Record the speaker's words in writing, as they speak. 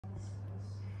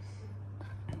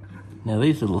Now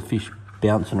these little fish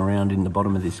bouncing around in the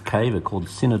bottom of this cave are called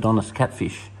Synodontis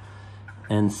catfish.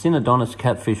 And Synodontis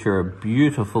catfish are a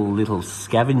beautiful little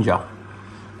scavenger,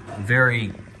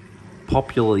 very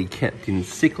popularly kept in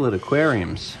cichlid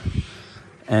aquariums.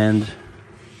 And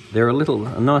they're a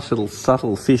nice little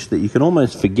subtle fish that you can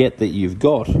almost forget that you've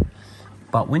got.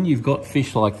 But when you've got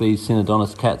fish like these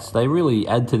Synodontis cats, they really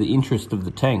add to the interest of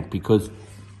the tank, because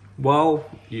while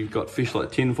you've got fish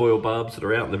like tinfoil barbs that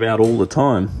are out and about all the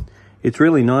time, it's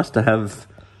really nice to have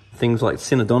things like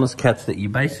Synodontis cats that you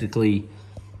basically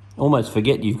almost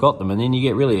forget you've got them, and then you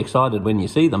get really excited when you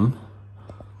see them.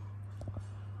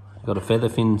 Got a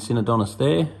featherfin Synodontis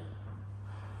there.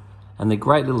 And they're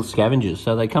great little scavengers.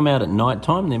 So they come out at night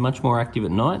time. They're much more active at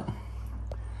night.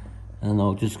 And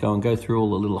they'll just go through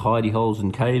all the little hidey holes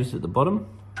and caves at the bottom.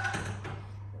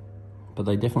 But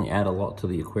they definitely add a lot to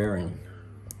the aquarium.